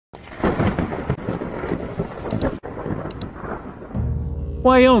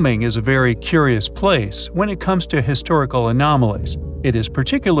Wyoming is a very curious place when it comes to historical anomalies. It is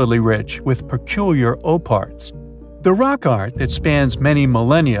particularly rich with peculiar oparts. The rock art that spans many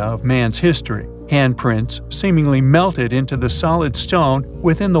millennia of man's history, handprints seemingly melted into the solid stone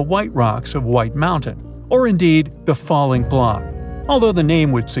within the white rocks of White Mountain, or indeed the falling block. Although the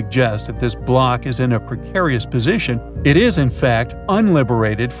name would suggest that this block is in a precarious position, it is in fact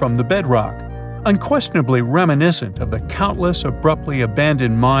unliberated from the bedrock. Unquestionably reminiscent of the countless abruptly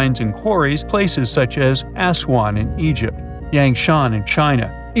abandoned mines and quarries places such as Aswan in Egypt, Yangshan in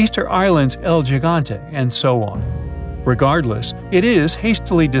China, Easter Island's El Gigante, and so on. Regardless, it is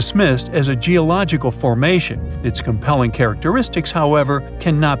hastily dismissed as a geological formation. Its compelling characteristics, however,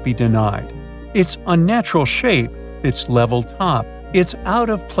 cannot be denied. Its unnatural shape, its level top, its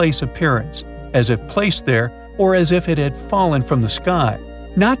out-of-place appearance, as if placed there or as if it had fallen from the sky.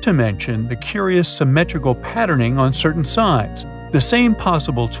 Not to mention the curious symmetrical patterning on certain sides, the same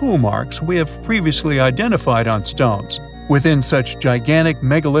possible tool marks we have previously identified on stones, within such gigantic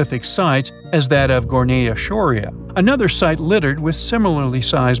megalithic sites as that of Gornaya Shoria, another site littered with similarly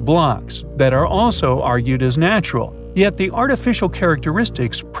sized blocks that are also argued as natural, yet the artificial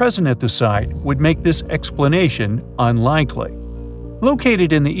characteristics present at the site would make this explanation unlikely.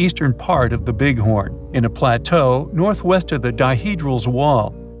 Located in the eastern part of the Bighorn, in a plateau northwest of the Dihedral's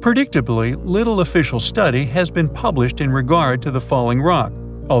Wall, predictably little official study has been published in regard to the falling rock,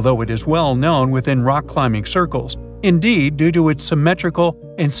 although it is well known within rock climbing circles, indeed due to its symmetrical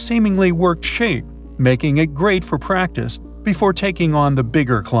and seemingly worked shape, making it great for practice before taking on the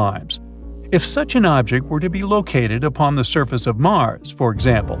bigger climbs. If such an object were to be located upon the surface of Mars, for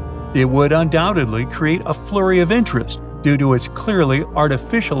example, it would undoubtedly create a flurry of interest due to its clearly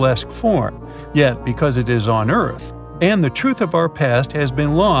artificial-esque form, yet because it is on Earth, and the truth of our past has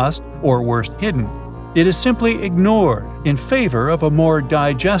been lost, or worse hidden, it is simply ignored in favor of a more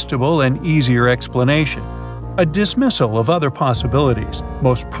digestible and easier explanation. A dismissal of other possibilities,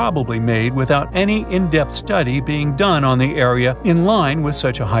 most probably made without any in-depth study being done on the area in line with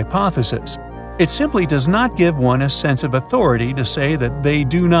such a hypothesis. It simply does not give one a sense of authority to say that they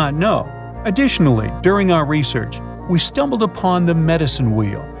do not know. Additionally, during our research, we stumbled upon the medicine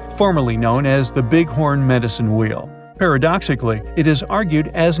wheel, formerly known as the Bighorn medicine wheel. Paradoxically, it is argued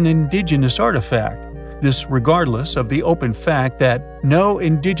as an indigenous artifact. This regardless of the open fact that no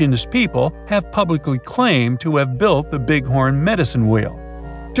indigenous people have publicly claimed to have built the Bighorn medicine wheel.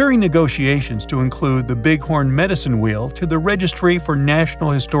 During negotiations to include the Bighorn medicine wheel to the Registry for National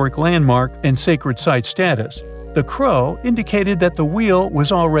Historic Landmark and Sacred Site status, the Crow indicated that the wheel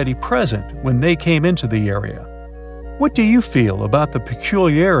was already present when they came into the area. What do you feel about the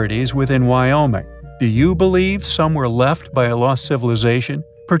peculiarities within Wyoming? Do you believe some were left by a lost civilization,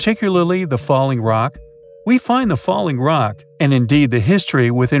 particularly the falling rock? We find the falling rock, and indeed the history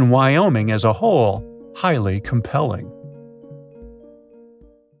within Wyoming as a whole, highly compelling.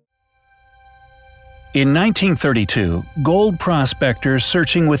 In 1932, gold prospectors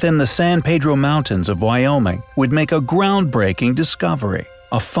searching within the San Pedro Mountains of Wyoming would make a groundbreaking discovery,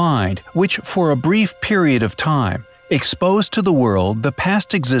 a find which for a brief period of time exposed to the world the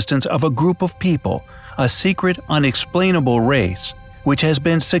past existence of a group of people, a secret, unexplainable race, which has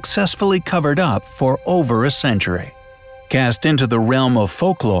been successfully covered up for over a century. Cast into the realm of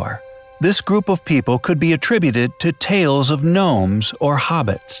folklore, this group of people could be attributed to tales of gnomes or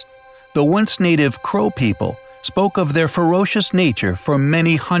hobbits. The once native Crow people spoke of their ferocious nature for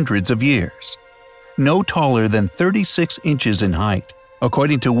many hundreds of years. No taller than 36 inches in height,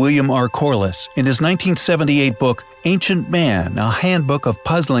 according to William R. Corliss in his 1978 book Ancient Man, a Handbook of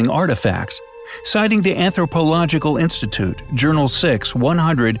Puzzling Artifacts, citing the Anthropological Institute, Journal 6,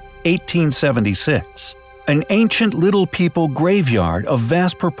 100, 1876. An ancient little people graveyard of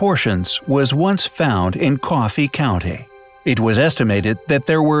vast proportions was once found in Coffee County. It was estimated that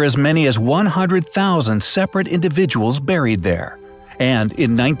there were as many as 100,000 separate individuals buried there, and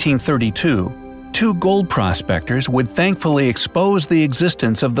in 1932, two gold prospectors would thankfully expose the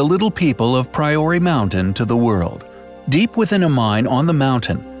existence of the little people of Prairie Mountain to the world. Deep within a mine on the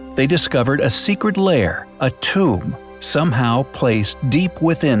mountain, they discovered a secret lair, a tomb, somehow placed deep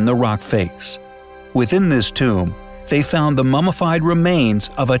within the rock face. Within this tomb, they found the mummified remains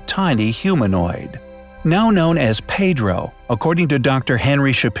of a tiny humanoid. Now known as Pedro, according to Dr.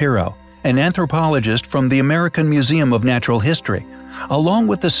 Henry Shapiro, an anthropologist from the American Museum of Natural History, along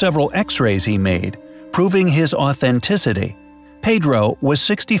with the several X-rays he made, proving his authenticity. Pedro was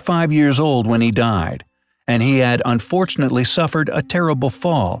 65 years old when he died, and he had unfortunately suffered a terrible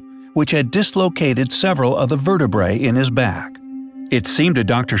fall, which had dislocated several of the vertebrae in his back. It seemed to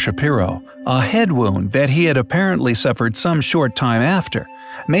Dr. Shapiro, a head wound that he had apparently suffered some short time after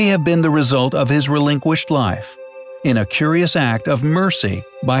may have been the result of his relinquished life, in a curious act of mercy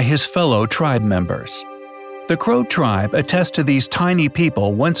by his fellow tribe members. The Crow tribe attests to these tiny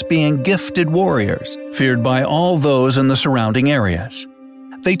people once being gifted warriors, feared by all those in the surrounding areas.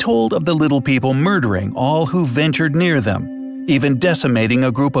 They told of the little people murdering all who ventured near them, even decimating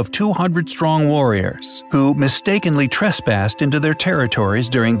a group of 200-strong warriors who mistakenly trespassed into their territories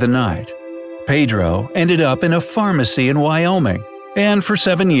during the night. Pedro ended up in a pharmacy in Wyoming, and for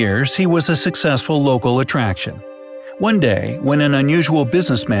 7 years he was a successful local attraction. One day, when an unusual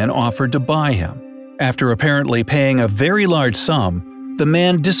businessman offered to buy him, after apparently paying a very large sum, the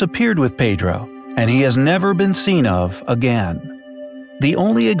man disappeared with Pedro, and he has never been seen of again. The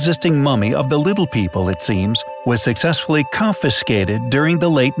only existing mummy of the little people, it seems, was successfully confiscated during the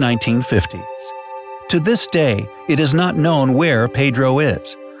late 1950s. To this day, it is not known where Pedro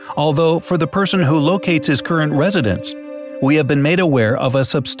is, although for the person who locates his current residence, we have been made aware of a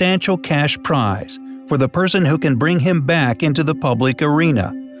substantial cash prize for the person who can bring him back into the public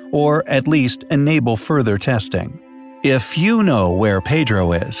arena, or at least enable further testing. If you know where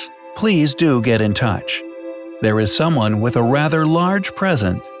Pedro is, please do get in touch. There is someone with a rather large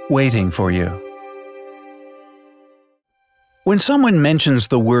present waiting for you. When someone mentions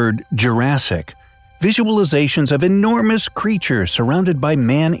the word Jurassic, visualizations of enormous creatures surrounded by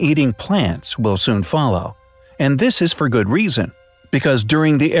man-eating plants will soon follow. And this is for good reason, because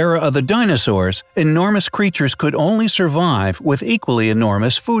during the era of the dinosaurs, enormous creatures could only survive with equally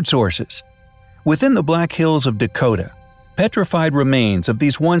enormous food sources. Within the Black Hills of Dakota, petrified remains of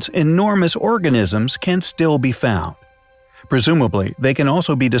these once enormous organisms can still be found. Presumably, they can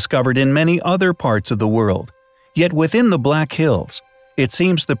also be discovered in many other parts of the world. Yet within the Black Hills, it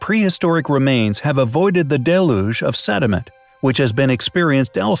seems the prehistoric remains have avoided the deluge of sediment which has been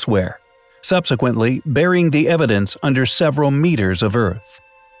experienced elsewhere, subsequently burying the evidence under several meters of earth.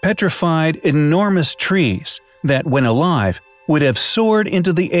 Petrified, enormous trees that, when alive, would have soared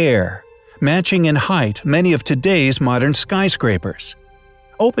into the air, matching in height many of today's modern skyscrapers.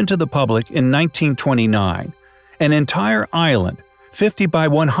 Opened to the public in 1929, an entire island, 50 by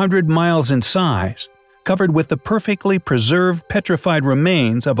 100 miles in size, covered with the perfectly preserved petrified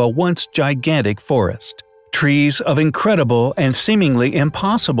remains of a once gigantic forest. Trees of incredible and seemingly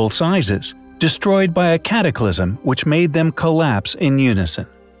impossible sizes, destroyed by a cataclysm which made them collapse in unison.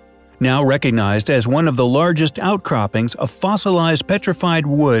 Now recognized as one of the largest outcroppings of fossilized petrified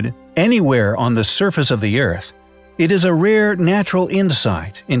wood anywhere on the surface of the Earth, it is a rare natural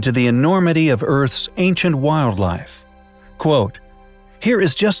insight into the enormity of Earth's ancient wildlife. Quote, "Here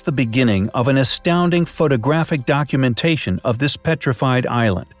is just the beginning of an astounding photographic documentation of this petrified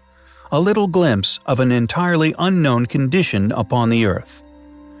island, a little glimpse of an entirely unknown condition upon the Earth.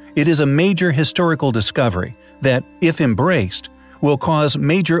 It is a major historical discovery that, if embraced, will cause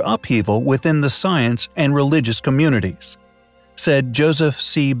major upheaval within the science and religious communities," said Joseph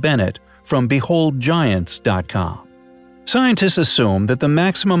C. Bennett from BeholdGiants.com. Scientists assume that the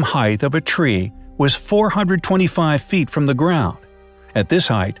maximum height of a tree was 425 feet from the ground. At this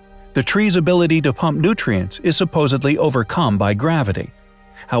height, the tree's ability to pump nutrients is supposedly overcome by gravity.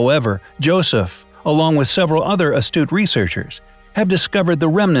 However, Joseph, along with several other astute researchers, have discovered the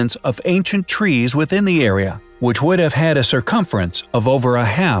remnants of ancient trees within the area, which would have had a circumference of over a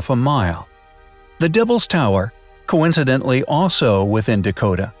half a mile. The Devil's Tower, coincidentally also within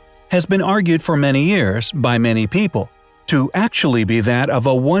Dakota, has been argued for many years by many people to actually be that of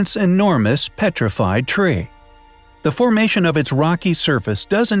a once enormous petrified tree. The formation of its rocky surface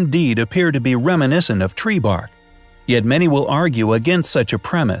does indeed appear to be reminiscent of tree bark, yet many will argue against such a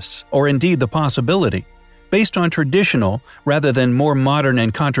premise, or indeed the possibility, based on traditional rather than more modern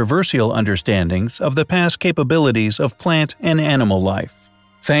and controversial understandings of the past capabilities of plant and animal life.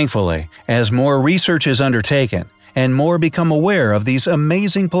 Thankfully, as more research is undertaken and more become aware of these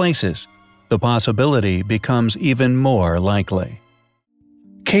amazing places, the possibility becomes even more likely.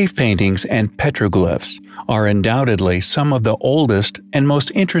 Cave paintings and petroglyphs are undoubtedly some of the oldest and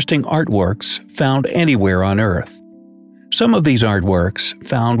most interesting artworks found anywhere on Earth. Some of these artworks,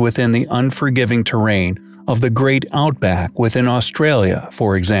 found within the unforgiving terrain of the Great Outback within Australia,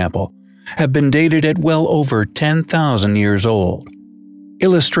 for example, have been dated at well over 10,000 years old.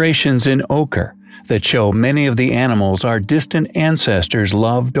 Illustrations in ochre that show many of the animals our distant ancestors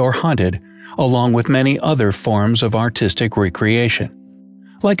loved or hunted, along with many other forms of artistic recreation.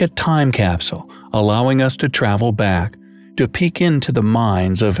 Like a time capsule, allowing us to travel back, to peek into the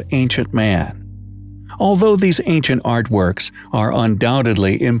minds of ancient man. Although these ancient artworks are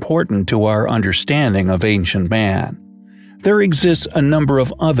undoubtedly important to our understanding of ancient man, There exists a number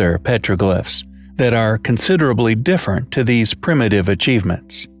of other petroglyphs that are considerably different to these primitive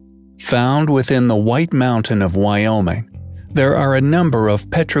achievements. Found within the White Mountain of Wyoming, there are a number of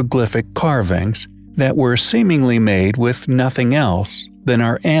petroglyphic carvings that were seemingly made with nothing else than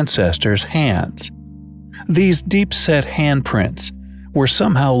our ancestors' hands. These deep-set handprints were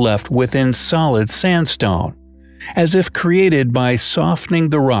somehow left within solid sandstone, as if created by softening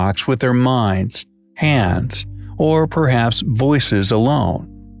the rocks with their minds, hands, or perhaps voices alone.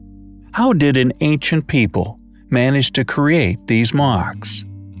 How did an ancient people manage to create these marks?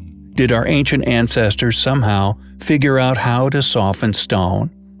 Did our ancient ancestors somehow figure out how to soften stone?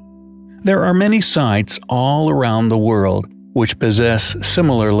 There are many sites all around the world which possess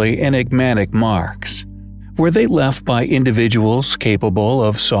similarly enigmatic marks. Were they left by individuals capable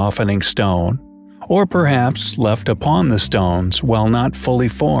of softening stone, or perhaps left upon the stones while not fully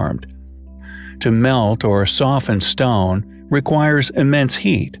formed? To melt or soften stone requires immense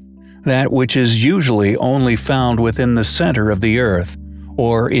heat, that which is usually only found within the center of the earth,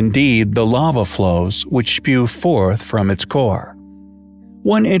 or indeed the lava flows which spew forth from its core.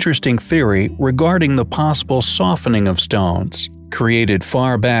 One interesting theory regarding the possible softening of stones, created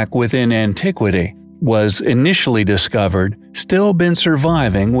far back within antiquity, was initially discovered still been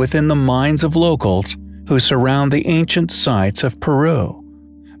surviving within the minds of locals who surround the ancient sites of Peru,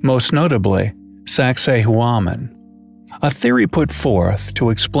 most notably Sacsayhuaman. A theory put forth to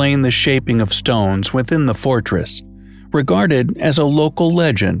explain the shaping of stones within the fortress, regarded as a local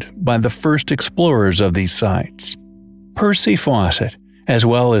legend by the first explorers of these sites. Percy Fawcett, as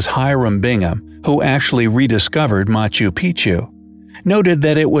well as Hiram Bingham, who actually rediscovered Machu Picchu, noted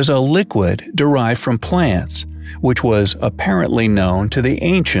that it was a liquid derived from plants, which was apparently known to the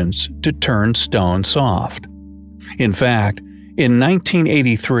ancients to turn stone soft. In fact, in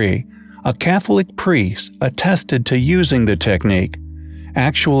 1983, a Catholic priest attested to using the technique,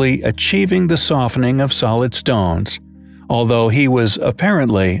 actually achieving the softening of solid stones, although he was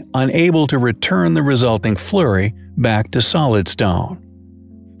apparently unable to return the resulting flurry back to solid stone.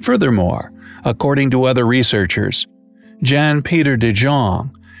 Furthermore, according to other researchers, Jan-Peter de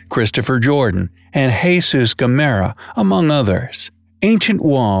Jong, Christopher Jordan, and Jesus Gamera, among others, ancient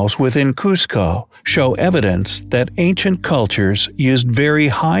walls within Cusco show evidence that ancient cultures used very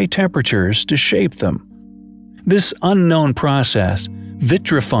high temperatures to shape them. This unknown process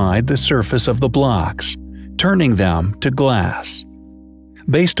vitrified the surface of the blocks, turning them to glass.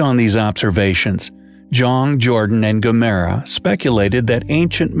 Based on these observations, Jong, Jordan, and Gamera speculated that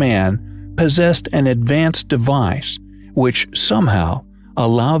ancient man possessed an advanced device which somehow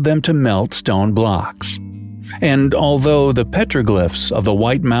allowed them to melt stone blocks. And although the petroglyphs of the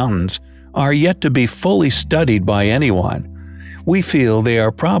White Mountains are yet to be fully studied by anyone, we feel they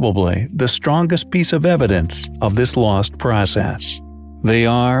are probably the strongest piece of evidence of this lost process. They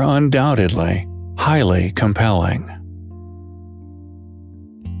are undoubtedly highly compelling.